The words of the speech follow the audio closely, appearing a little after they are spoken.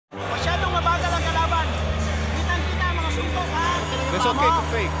It's okay to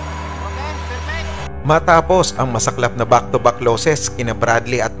fake. Matapos ang masaklap na back-to-back losses kina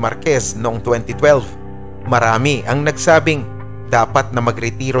Bradley at Marquez noong 2012, marami ang nagsabing dapat na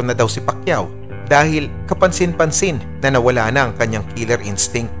magretiro na daw si Pacquiao dahil kapansin-pansin na nawala na ang kanyang killer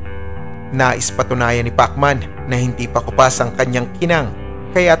instinct. Nais patunayan ni Pacman na hindi pa kupas ang kanyang kinang,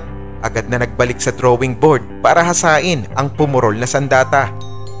 kaya't agad na nagbalik sa drawing board para hasain ang pumurol na sandata.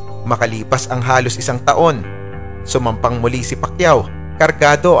 Makalipas ang halos isang taon, sumampang muli si Pacquiao,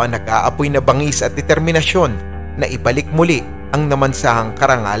 kargado ang nag-aapoy na bangis at determinasyon na ibalik muli ang namansahang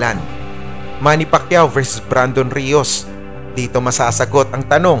karangalan. Manny Pacquiao vs Brandon Rios. Dito masasagot ang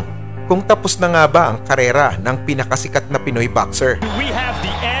tanong kung tapos na nga ba ang karera ng pinakasikat na Pinoy boxer. We have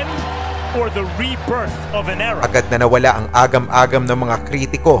the end or the rebirth of an era. Agad na nawala ang agam-agam ng mga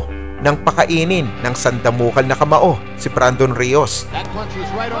kritiko nang pakainin ng sandamukal na kamao si Brandon Rios. That punch was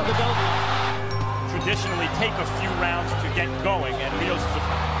right on the belt. Traditionally take a few rounds to get going, and Rios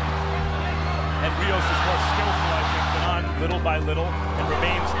is more skillful, I think, than on little by little, and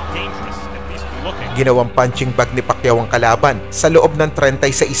remains dangerous, at least looking. Ginawang punching bag ni Pacquiao ang kalaban sa loob ng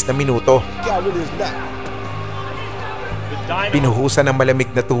 36 na minuto. Binuhusan ng malamig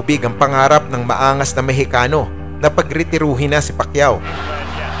na tubig ang pangarap ng maangas na Mexicano na pagretiruhin na si Pacquiao.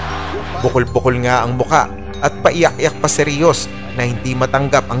 Bukol-bukol nga ang muka at paiyak-iyak pa si Rios na hindi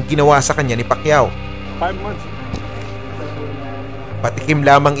matanggap ang ginawa sa kanya ni Pacquiao. 5 months. Patikim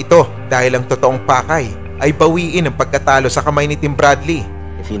lamang ito dahil ang totoong pakay ay bawiin ang pagkatalo sa kamay ni Tim Bradley.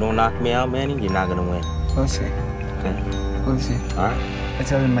 If you don't knock me out, Manny, you're not gonna win. We'll see. Okay? We'll see. Alright? I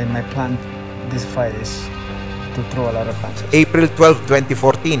tell you, my plan this fight is to throw a lot of punches. April 12,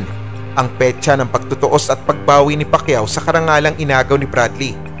 2014, ang petsa ng pagtutuos at pagbawi ni Pacquiao sa karangalang inagaw ni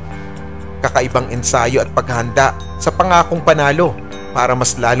Bradley. Kakaibang ensayo at paghahanda sa pangakong panalo para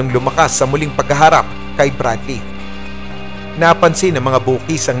mas lalong lumakas sa muling paghaharap kay Bradley. Napansin ng mga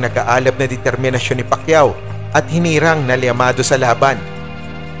bukis ang nag-aalab na determinasyon ni Pacquiao at hinirang na liyamado sa laban.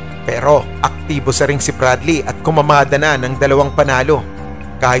 Pero aktibo sa ring si Bradley at kumamada na ng 2 panalo.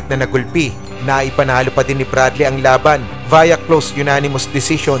 Kahit na nagulpi, naipanalo pa din ni Bradley ang laban via close unanimous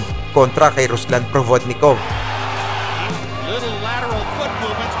decision kontra kay Ruslan Provodnikov. Little lateral foot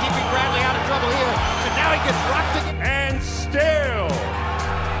movements keeping Bradley out of trouble here. And now he gets rocked again. And still,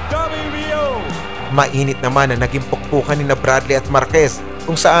 WBO. Mainit naman na naging pukpukan ni na Bradley at Marquez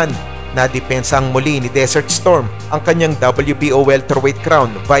kung saan nadipensang muli ni Desert Storm ang kanyang WBO welterweight crown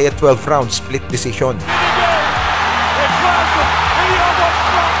via 12-round split decision.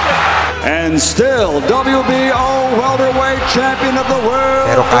 And still, WBO welterweight champion of the world.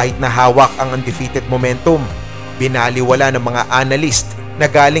 Pero kahit na hawak ang undefeated momentum, binaliwala ng mga analyst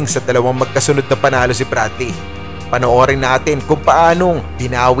na galing sa 2 magkasunod na panalo si Bradley. Panoorin natin kung paanong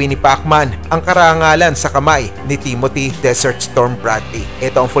binawi ni Pacman ang karangalan sa kamay ni Timothy Desert Storm Bradley.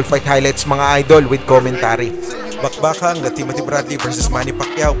 Ito ang full fight highlights mga idol with commentary. Bakbakang na Timothy Bradley versus Manny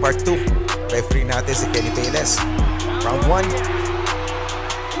Pacquiao Part 2. Referee natin si Kenny Payless. Round 1.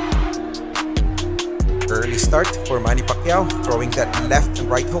 Early start for Manny Pacquiao, throwing that left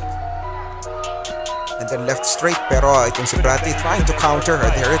and right hook. And then left straight, pero itong si Bradley trying to counter her.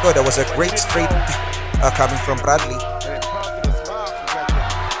 There you go, that was a great straight coming from Bradley.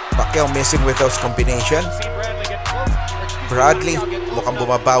 Pacquiao missing with those combination. Bradley mukhang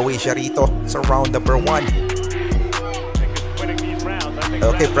bumabawi siya rito sa round number 1.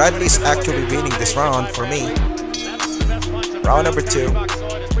 Okay, Bradley's actually winning this round for me. Round number 2.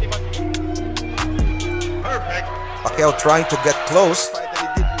 Pacquiao trying to get close.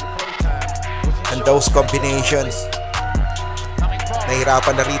 And those combinations.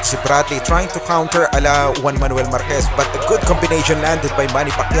 Nahirapan na rito si Bradley trying to counter ala Juan Manuel Marquez, but a good combination landed by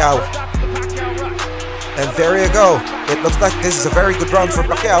Manny Pacquiao. And there you go. It looks like this is a very good round for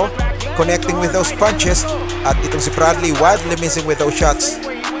Pacquiao, connecting with those punches. At itong si Bradley wildly missing with those shots.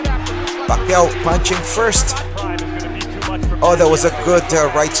 Pacquiao punching first. Oh, that was a good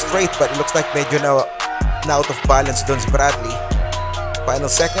right straight, but it looks like medyo na out of balance dun si Bradley. Final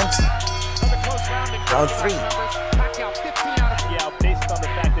seconds. Round 3.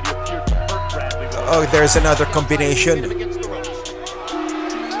 Oh, there's another combination.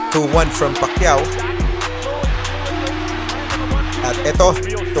 2-1 from Pacquiao. At ito,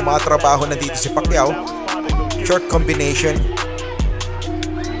 tumatrabaho na dito si Pacquiao. Short combination.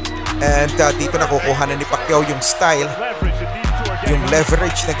 And dito nakukuha na ni Pacquiao yung style, yung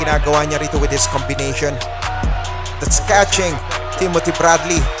leverage na ginagawa niya rito with his combination. That's catching Timothy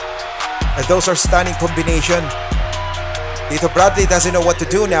Bradley. And those are stunning combination. Dito Bradley doesn't know what to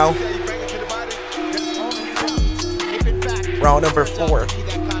do now. Round number 4.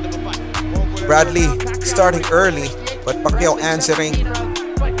 Bradley starting early But Pacquiao answering.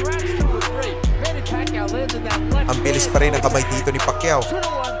 Ang bilis pa rin ang kamay dito ni Pacquiao.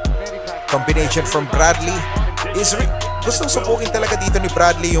 Combination from Bradley. Gustong subukin talaga dito ni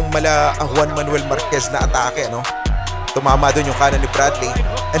Bradley yung ang Juan Manuel Marquez na atake, no? Tumama doon yung kanan ni Bradley.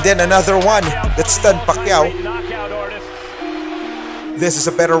 And then another one that stunned Pacquiao. This is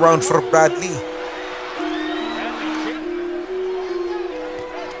a better round for Bradley.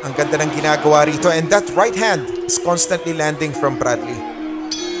 Ang ganda ng ginagawa rito. And that right hand is constantly landing from Bradley.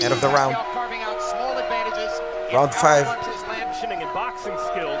 End of the round. Round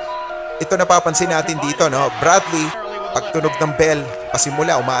 5. Ito napapansin natin dito, no? Bradley, pag tunog ng bell,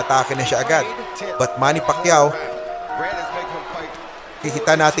 pasimula, umaatake na siya agad. But Manny Pacquiao,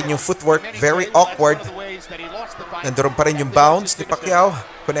 kikita natin yung footwork, very awkward. Nandoon pa rin yung bounce ni Pacquiao,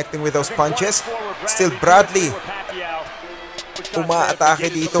 connecting with those punches. Still Bradley,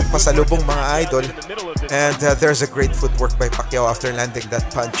 umaatake dito, pasalubong mga idol. And there's a great footwork by Pacquiao after landing that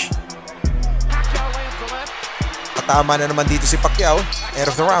punch. Patama na naman dito si Pacquiao. End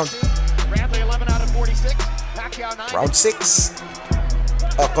of the round. Round 6.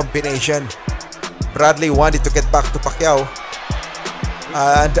 A combination. Bradley wanted to get back to Pacquiao.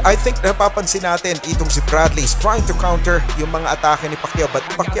 And I think napapansin natin itong si Bradley is trying to counter yung mga atake ni Pacquiao. But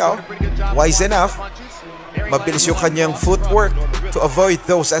Pacquiao, wise enough, mabilis yung kanyang footwork to avoid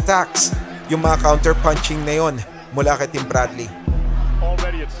those attacks. Yung mga counter punching na yon mula kay Team Bradley.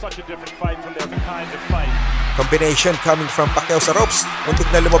 Combination coming from Pacquiao sa ropes. Muntik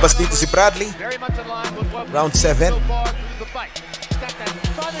na lumabas dito si Bradley. Round 7.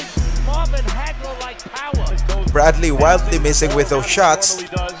 Bradley wildly missing with those shots.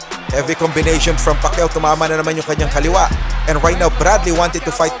 Heavy combination from Pacquiao. Tumama na naman yung kanyang kaliwa. And right now, Bradley wanted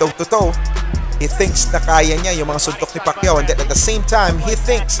to fight toe-to-toe. He thinks na kaya niya yung mga suntok ni Pacquiao. And then at the same time, he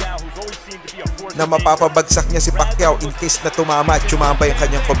thinks na mapapabagsak niya si Pacquiao in case na tumama at tumamba yung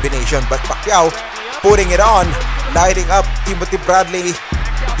kanyang combination. But Pacquiao putting it on, lighting up Timothy Bradley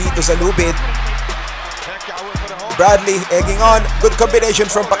dito sa lubid. Bradley egging on. Good combination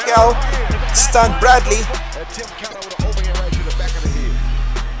from Pacquiao. Stunned Bradley.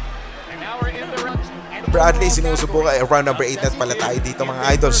 Bradley sinusubukan. Round number 8 na pala tayo dito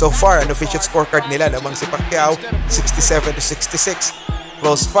mga idol. So far, an official scorecard nila lamang si Pacquiao 67-66.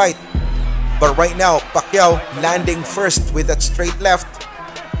 Close fight. But right now, Pacquiao landing first with that straight left.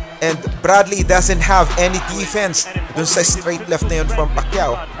 And Bradley doesn't have any defense dun sa straight left na yun from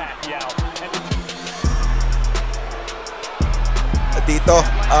Pacquiao. Dito,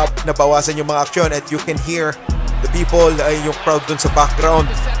 nabawasan yung mga aksyon at you can hear the people, yung crowd dun sa background.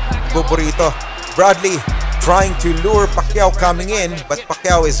 Buburito. Bradley trying to lure Pacquiao coming in, but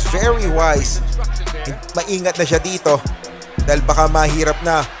Pacquiao is very wise. Maingat na siya dito dahil baka mahirap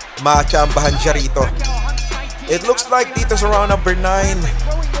na machambahan siya rito. It looks like dito sa round number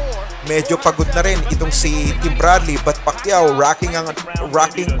 9, medyo pagod na rin itong si Team Bradley, but Pacquiao racking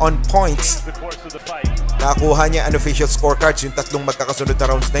on points. Nakuha niya unofficial scorecards, yung tatlong magkakasunod na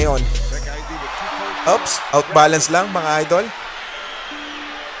rounds na yon. Oops, outbalance lang mga idol.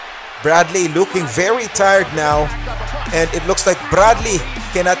 Bradley looking very tired now, and it looks like Bradley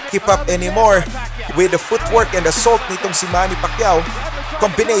cannot keep up anymore with the footwork and assault nitong si Manny Pacquiao.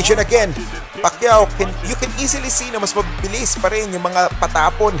 Combination again. Pacquiao, you can easily see na mas mabilis pa rin yung mga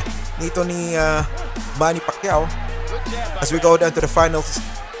patapon nito ni Manny Pacquiao. As we go down to the final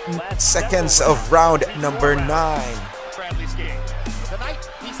seconds of round number 9.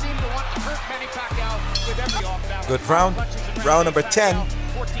 Good round. Round number 10.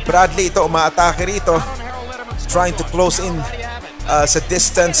 Bradley ito umaatake rito, trying to close in sa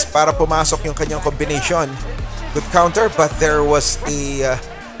distance para pumasok yung kanyang combination. Good counter, but there was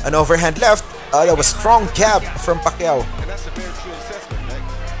an overhand left. That was strong jab from Pacquiao.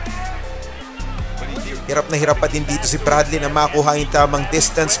 Hirap na hirap pa din dito si Bradley na makuha yung tamang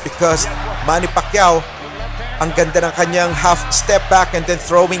distance because Manny Pacquiao, ang ganda ng kanyang half step back and then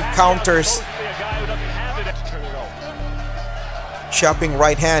throwing counters. Chopping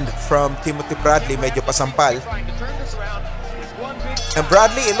right hand from Timothy Bradley, medyo pasampal. And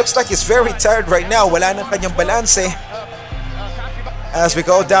Bradley, it looks like he's very tired right now. Wala nang kanyang balanse. As we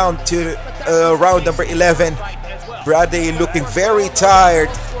go down to round number 11, Bradley looking very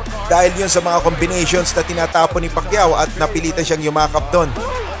tired dahil yun sa mga combinations na tinatapon ni Pacquiao at napilitan siyang yumakap doon.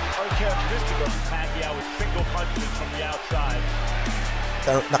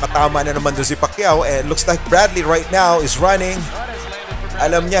 Nakatama na naman doon si Pacquiao, and looks like Bradley right now is running.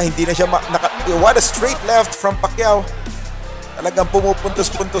 Alam niya, hindi na siya what a straight left from Pacquiao. Talagang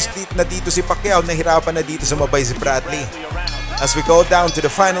pumupuntos-puntos na dito si Pacquiao, nahirapan na dito sumabay si Bradley. As we go down to the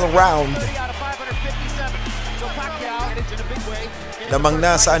final round. Lamang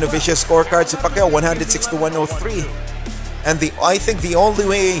na sa unofficial scorecard si Pacquiao, 106 to 103. And I think the only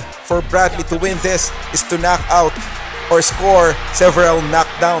way for Bradley to win this is to knock out or score several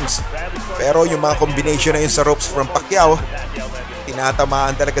knockdowns. Pero yung mga combination na yun sa ropes from Pacquiao,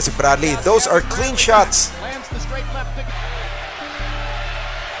 tinatamaan talaga si Bradley. Those are clean shots.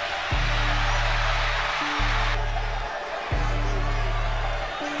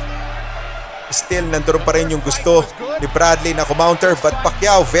 Still, nandun pa rin yung gusto ni Bradley na kumounter, but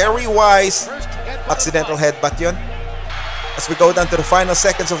Pacquiao, very wise. Accidental headbutt yun. As we go down to the final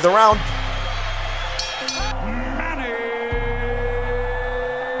seconds of the round,